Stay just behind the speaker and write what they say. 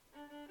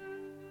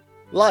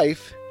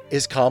Life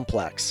is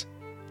complex.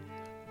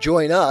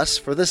 Join us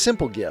for the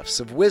simple gifts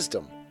of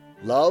wisdom,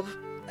 love,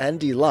 and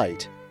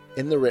delight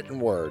in the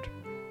written word.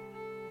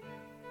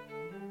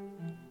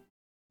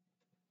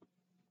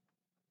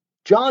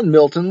 John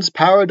Milton's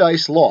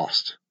Paradise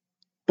Lost,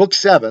 Book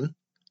 7,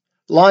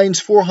 lines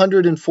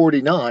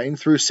 449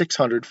 through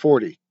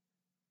 640.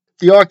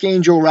 The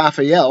Archangel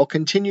Raphael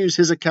continues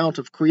his account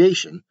of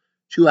creation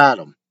to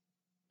Adam.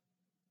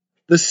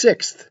 The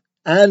sixth,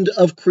 and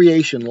of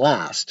creation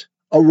last,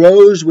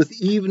 arose with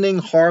evening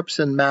harps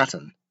and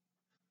matin.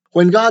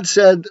 When God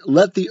said,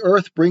 "Let the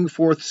earth bring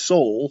forth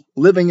soul,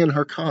 living in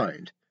her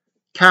kind,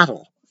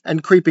 cattle,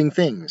 and creeping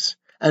things,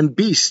 and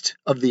beast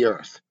of the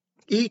earth,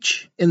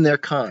 each in their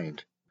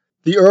kind,"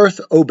 the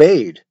earth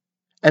obeyed,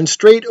 and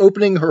straight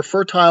opening her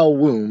fertile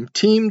womb,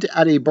 teemed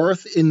at a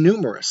birth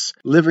innumerous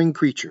living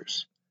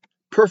creatures,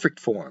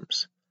 perfect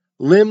forms,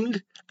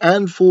 limbed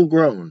and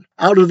full-grown.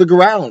 Out of the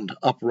ground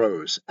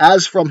uprose,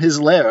 as from his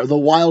lair, the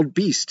wild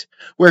beast,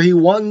 where he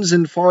wons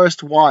in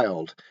forest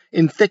wild,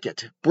 in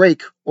thicket,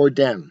 brake, or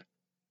den.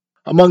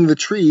 Among the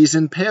trees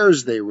in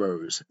pairs they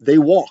rose, they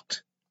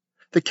walked,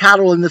 the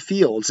cattle in the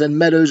fields and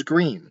meadows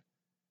green,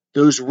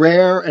 those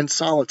rare and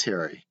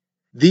solitary,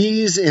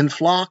 these in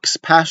flocks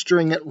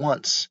pasturing at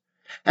once,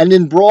 and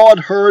in broad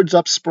herds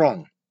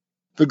upsprung.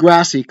 The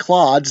grassy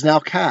clods now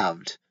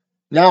calved,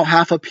 now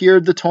half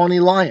appeared the tawny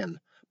lion,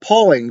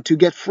 pawing to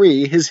get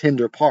free his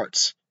hinder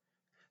parts.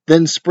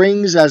 Then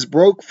springs as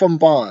broke from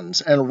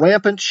bonds, and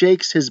rampant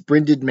shakes his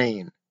brinded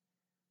mane.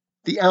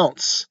 The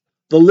ounce,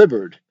 the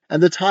leopard,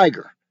 and the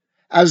tiger,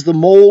 as the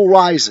mole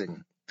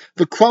rising,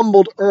 the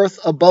crumbled earth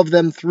above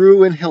them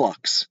threw in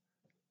hillocks.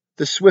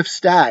 The swift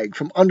stag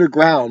from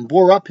underground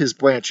bore up his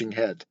branching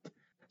head.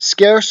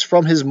 Scarce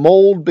from his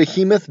mould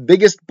behemoth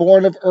biggest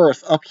born of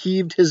earth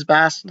upheaved his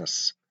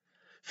vastness.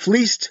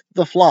 Fleeced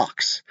the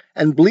flocks,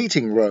 and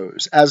bleating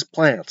rose as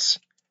plants.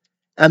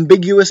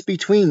 Ambiguous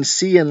between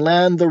sea and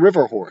land the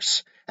river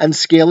horse, and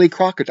scaly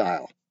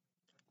crocodile.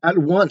 At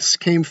once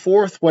came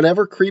forth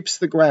whatever creeps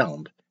the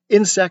ground,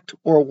 insect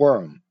or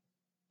worm.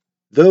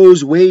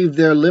 Those waved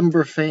their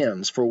limber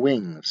fans for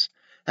wings,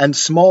 and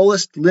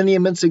smallest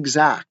lineaments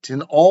exact,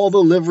 in all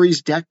the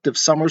liveries decked of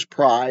summer's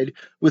pride,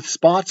 with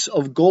spots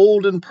of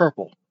gold and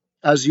purple,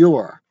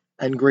 azure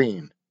and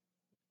green.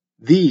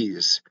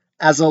 These,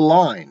 as a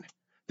line,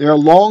 their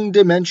long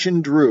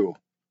dimension drew,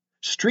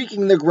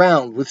 streaking the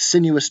ground with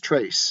sinuous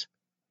trace.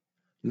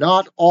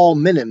 Not all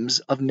minims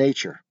of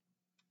nature.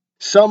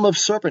 Some of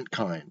serpent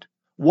kind,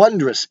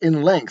 wondrous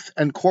in length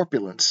and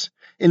corpulence,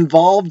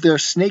 involved their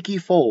snaky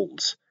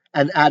folds,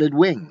 and added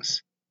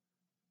wings.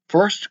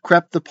 First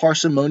crept the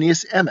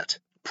parsimonious emmet,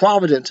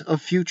 provident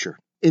of future,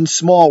 in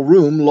small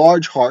room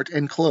large heart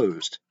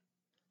enclosed.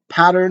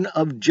 Pattern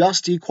of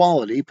just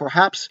equality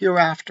perhaps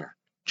hereafter,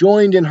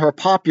 joined in her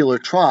popular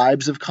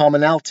tribes of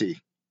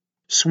commonalty.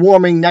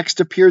 Swarming next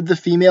appeared the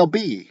female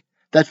bee,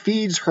 that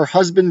feeds her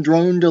husband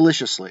drone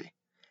deliciously,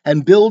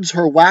 and builds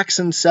her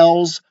waxen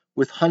cells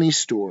with honey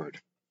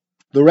stored.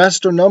 The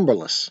rest are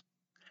numberless,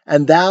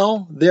 and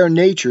thou their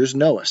natures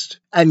knowest,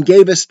 and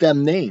gavest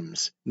them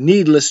names,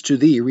 needless to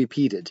thee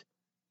repeated.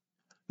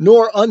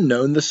 Nor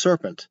unknown the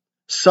serpent,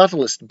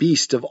 subtlest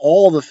beast of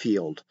all the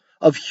field,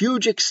 of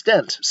huge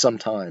extent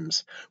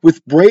sometimes,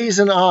 with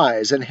brazen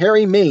eyes and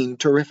hairy mane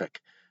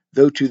terrific,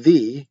 though to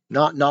thee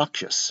not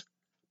noxious,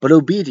 but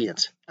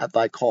obedient at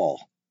thy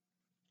call.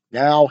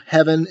 Now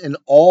heaven in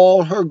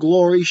all her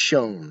glory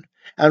shone,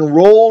 and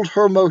rolled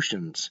her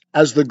motions,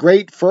 as the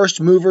great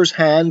first mover's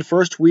hand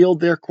first wheeled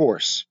their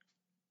course.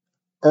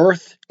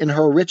 Earth in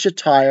her rich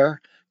attire,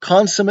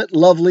 consummate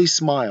lovely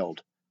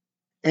smiled.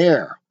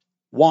 Air,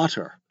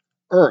 water,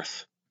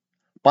 earth,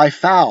 by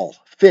fowl,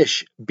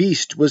 fish,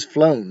 beast was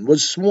flown,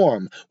 was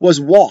swarm,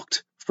 was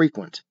walked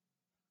frequent.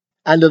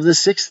 And of the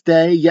sixth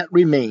day yet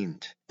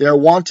remained, there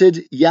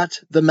wanted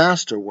yet the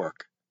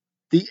masterwork,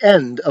 the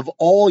end of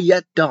all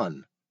yet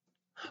done.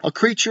 A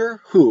creature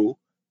who,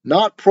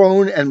 not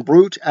prone and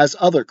brute as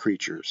other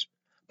creatures,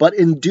 but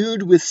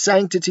endued with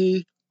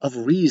sanctity of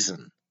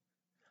reason,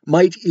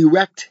 might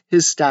erect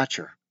his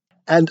stature,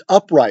 and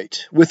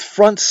upright, with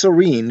front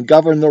serene,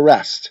 govern the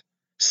rest,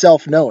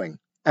 self-knowing,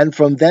 and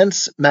from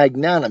thence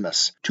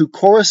magnanimous, to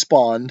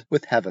correspond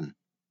with heaven.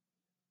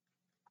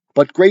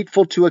 But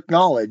grateful to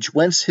acknowledge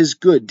whence his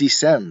good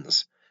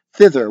descends,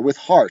 thither with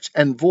heart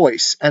and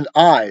voice and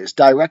eyes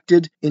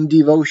directed in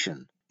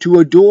devotion, to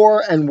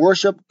adore and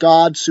worship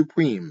God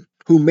supreme,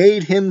 who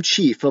made him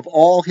chief of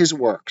all his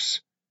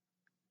works.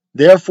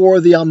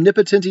 Therefore the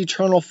omnipotent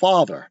eternal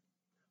Father,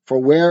 for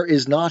where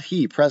is not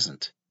he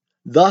present,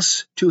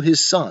 thus to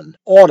his Son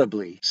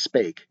audibly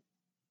spake,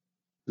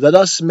 "Let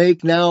us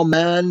make now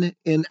man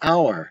in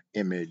our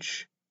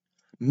image,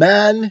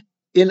 man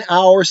in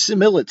our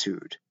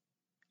similitude,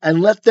 and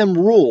let them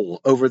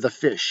rule over the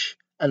fish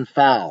and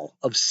fowl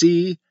of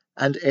sea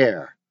and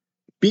air,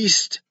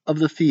 beast of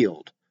the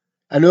field,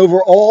 and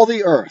over all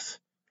the earth,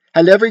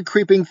 and every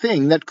creeping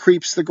thing that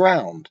creeps the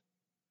ground."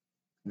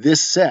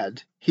 This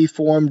said, he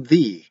formed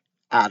thee,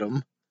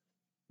 Adam,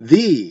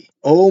 Thee,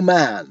 O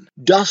man,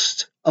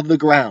 dust of the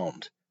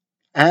ground,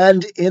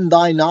 and in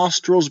thy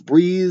nostrils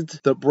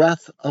breathed the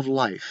breath of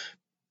life.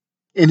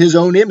 In his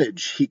own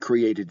image he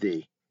created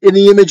thee, in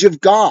the image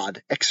of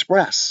God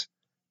express.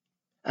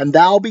 And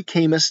thou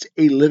becamest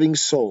a living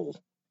soul.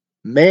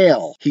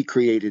 Male he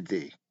created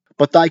thee,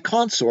 but thy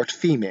consort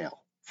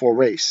female, for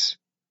race.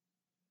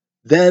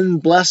 Then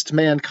blessed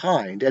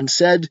mankind, and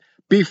said,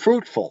 Be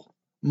fruitful,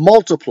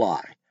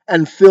 multiply,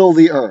 and fill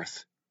the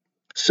earth.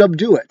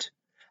 Subdue it,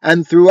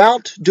 and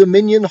throughout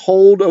dominion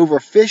hold over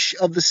fish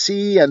of the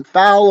sea, and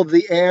fowl of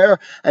the air,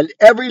 and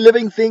every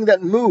living thing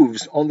that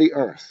moves on the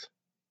earth.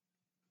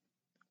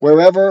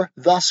 Wherever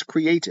thus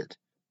created,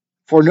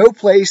 for no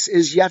place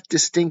is yet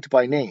distinct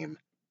by name,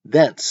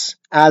 thence,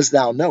 as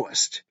thou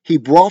knowest, he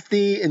brought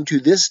thee into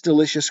this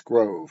delicious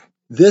grove,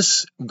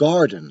 this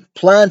garden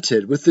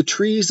planted with the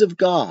trees of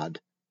God,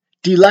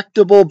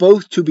 delectable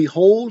both to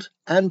behold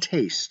and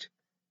taste.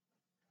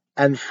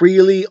 And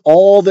freely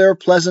all their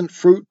pleasant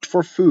fruit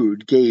for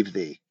food gave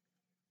thee.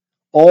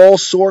 All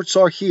sorts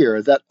are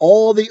here that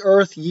all the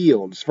earth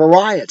yields,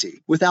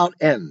 variety without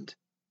end.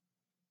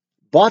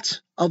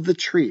 But of the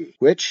tree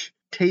which,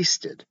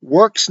 tasted,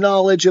 works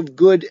knowledge of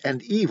good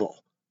and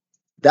evil,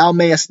 thou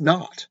mayest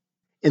not.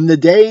 In the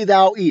day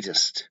thou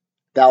eatest,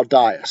 thou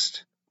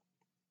diest.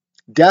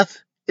 Death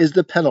is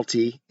the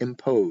penalty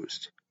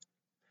imposed.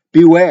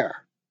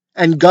 Beware,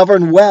 and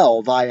govern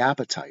well thy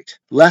appetite,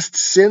 lest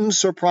sin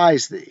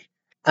surprise thee,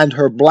 and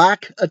her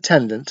black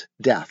attendant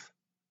death.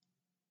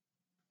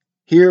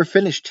 Here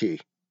finished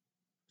he,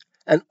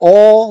 and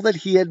all that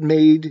he had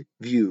made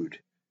viewed,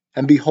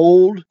 and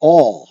behold,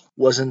 all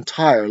was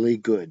entirely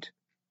good.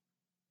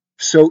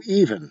 So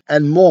even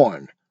and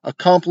morn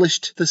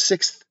accomplished the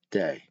sixth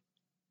day,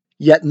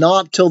 yet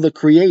not till the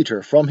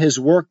Creator from his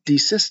work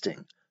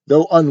desisting,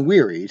 though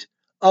unwearied,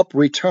 up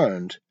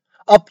returned,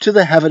 up to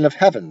the heaven of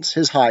heavens,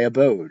 his high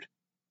abode.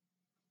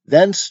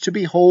 Thence to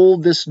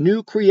behold this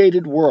new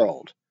created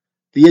world,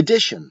 the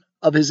addition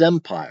of his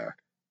empire,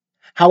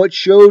 how it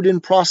showed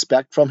in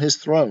prospect from his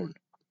throne,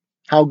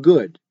 how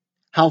good,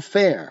 how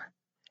fair,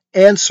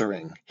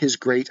 answering his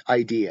great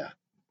idea.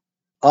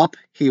 Up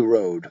he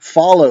rode,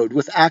 followed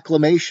with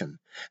acclamation,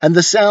 and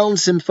the sound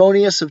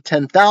symphonious of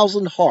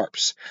 10,000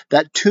 harps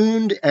that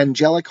tuned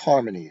angelic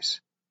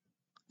harmonies.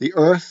 The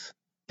earth,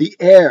 the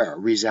air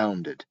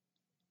resounded.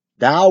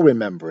 Thou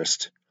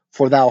rememberest,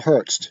 for thou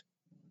heardst.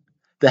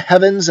 The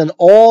heavens and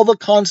all the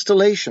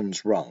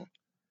constellations rung.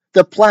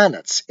 The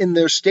planets in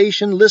their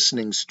station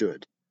listening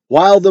stood,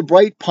 while the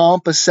bright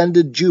pomp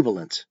ascended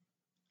jubilant.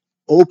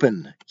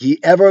 Open, ye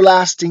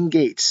everlasting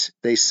gates,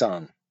 they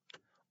sung.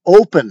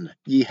 Open,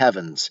 ye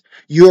heavens,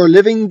 your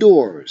living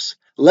doors.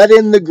 Let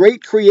in the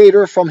great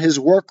Creator from his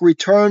work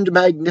returned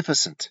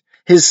magnificent,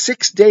 his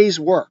 6 days'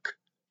 work,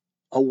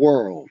 a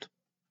world.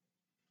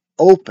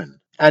 Open,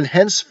 and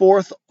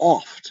henceforth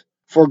oft,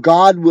 for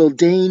God will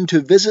deign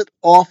to visit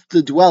oft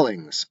the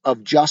dwellings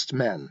of just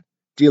men,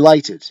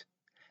 delighted,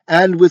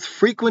 and with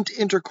frequent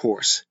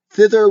intercourse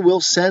thither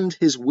will send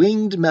his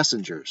winged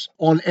messengers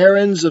on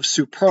errands of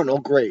supernal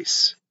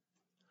grace.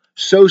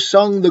 So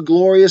sung the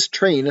glorious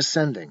train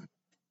ascending.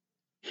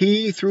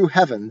 He through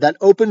heaven that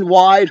opened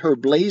wide her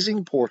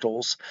blazing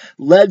portals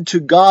led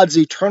to God's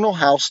eternal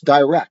house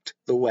direct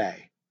the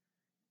way.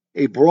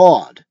 A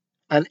broad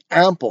and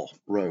ample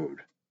road,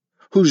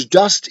 whose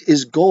dust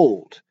is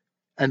gold,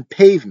 and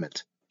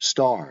pavement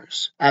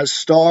stars, as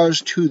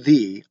stars to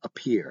thee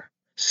appear,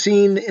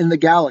 seen in the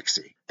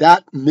galaxy,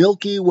 that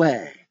Milky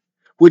Way,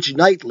 which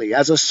nightly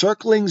as a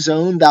circling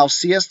zone thou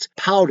seest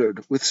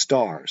powdered with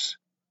stars.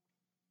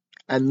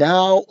 And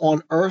now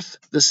on earth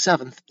the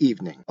 7th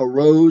evening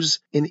arose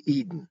in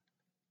Eden,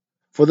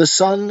 for the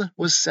sun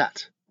was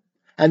set,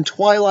 and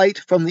twilight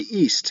from the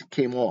east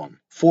came on,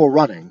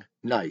 forerunning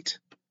night.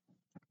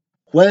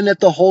 When at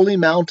the holy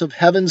mount of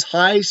heaven's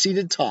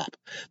high-seated top,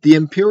 the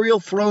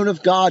imperial throne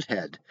of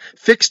Godhead,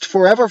 fixed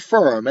forever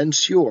firm and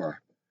sure,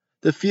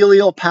 the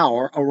filial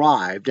power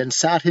arrived and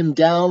sat him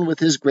down with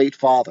his great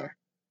Father.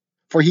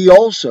 For he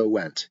also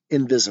went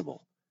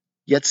invisible,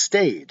 yet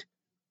stayed.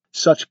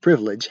 Such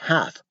privilege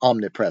hath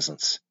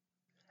omnipresence.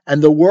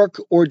 And the work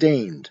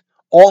ordained,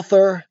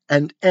 author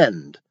and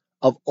end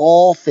of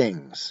all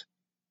things.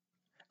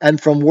 And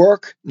from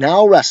work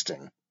now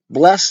resting,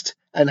 blessed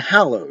and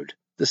hallowed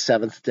the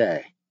 7th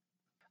day,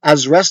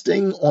 as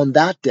resting on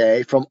that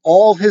day from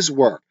all his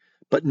work,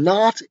 but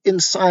not in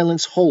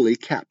silence wholly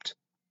kept.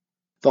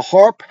 The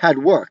harp had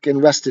work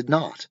and rested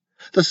not,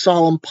 the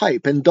solemn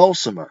pipe and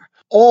dulcimer,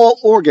 all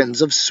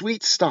organs of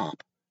sweet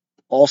stop,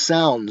 all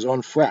sounds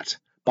on fret,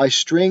 by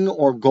string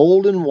or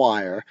golden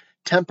wire,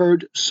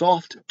 tempered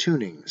soft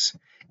tunings,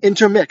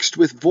 intermixed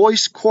with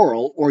voice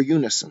choral or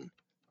unison,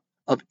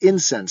 of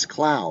incense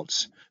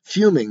clouds,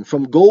 fuming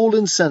from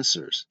golden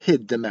censers,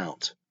 hid the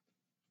mount.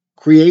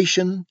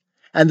 Creation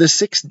and the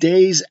 6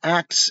 days'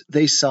 acts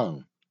they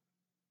sung.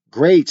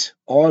 Great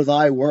are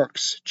thy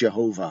works,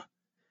 Jehovah,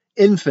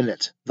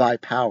 infinite thy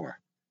power.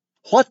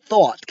 What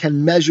thought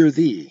can measure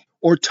thee,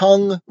 or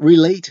tongue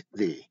relate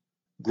thee?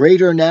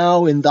 greater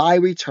now in thy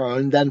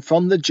return than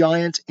from the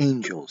giant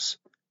angels.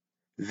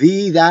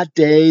 Thee that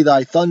day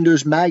thy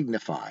thunders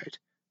magnified.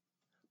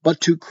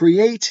 But to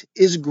create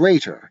is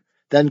greater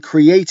than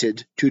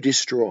created to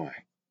destroy.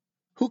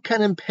 Who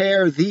can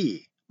impair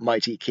thee,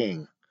 mighty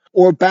King,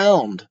 or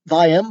bound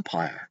thy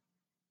empire?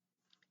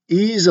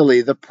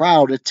 Easily the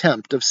proud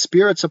attempt of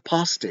spirits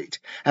apostate,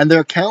 and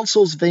their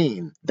counsels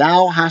vain,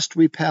 thou hast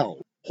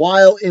repelled,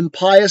 while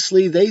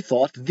impiously they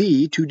thought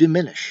thee to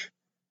diminish,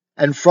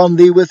 and from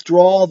thee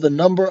withdraw the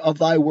number of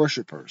thy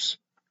worshippers.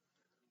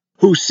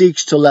 Who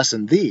seeks to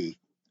lessen thee,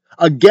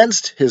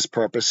 against his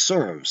purpose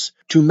serves,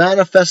 to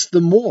manifest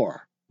the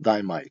more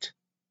thy might.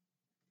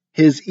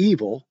 His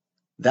evil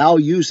thou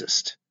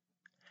usest,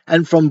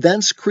 and from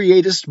thence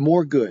createst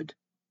more good.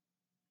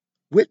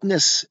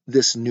 Witness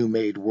this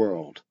new-made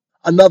world,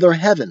 another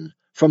heaven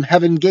from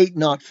heaven gate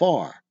not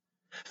far,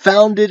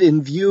 founded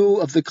in view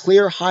of the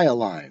clear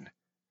hyaline,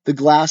 the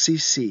glassy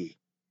sea,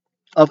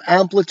 of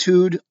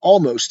amplitude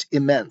almost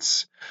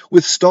immense,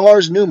 with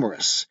stars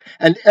numerous,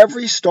 and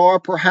every star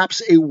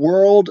perhaps a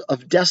world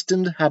of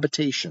destined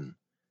habitation.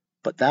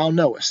 But thou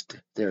knowest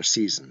their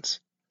seasons.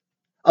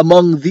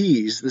 Among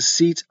these the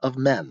seat of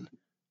men,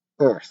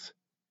 earth,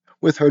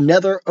 with her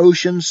nether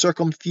ocean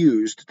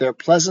circumfused, their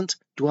pleasant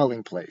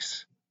dwelling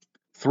place.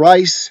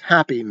 Thrice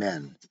happy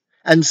men,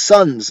 and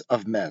sons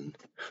of men,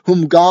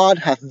 whom God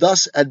hath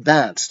thus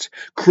advanced,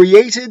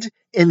 created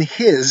in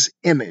his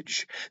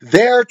image,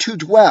 there to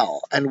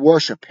dwell and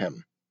worship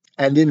him,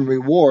 and in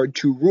reward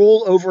to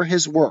rule over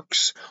his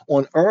works,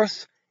 on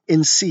earth,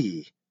 in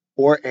sea,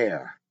 or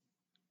air,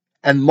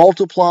 and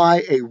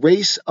multiply a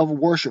race of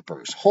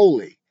worshippers,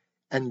 holy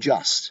and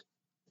just.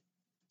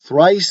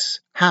 Thrice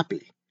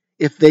happy,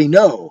 if they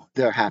know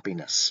their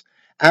happiness,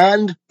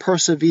 and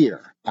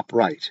persevere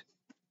upright.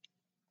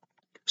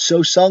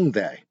 So sung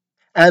they,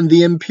 and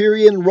the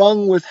Empyrean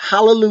rung with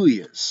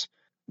hallelujahs.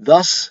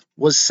 Thus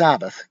was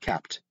Sabbath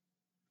kept.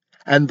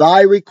 And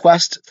thy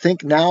request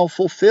think now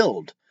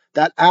fulfilled,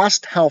 that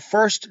asked how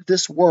first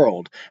this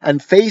world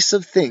and face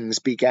of things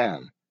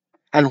began,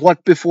 and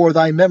what before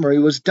thy memory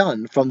was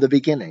done from the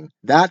beginning,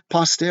 that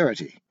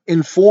posterity,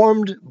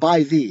 informed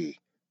by thee,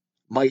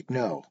 might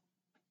know.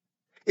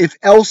 If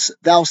else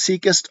thou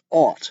seekest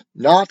aught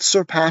not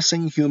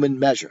surpassing human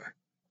measure,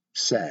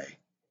 say.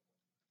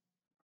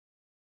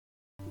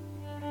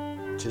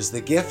 'Tis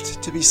the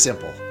gift to be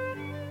simple,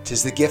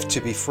 'tis the gift to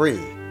be free,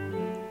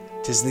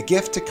 'tis the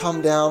gift to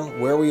come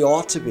down where we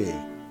ought to be,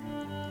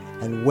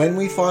 and when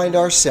we find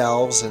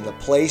ourselves in the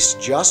place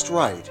just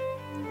right,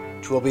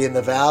 'twill be in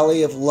the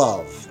valley of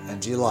love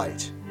and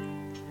delight.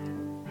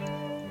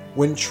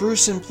 When true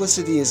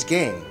simplicity is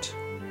gained,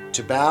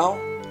 to bow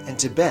and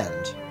to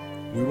bend,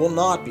 we will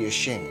not be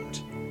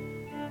ashamed.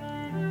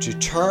 To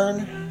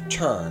turn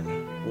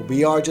will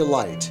be our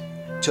delight,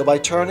 till by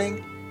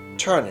turning,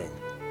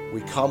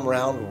 we come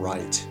round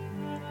right.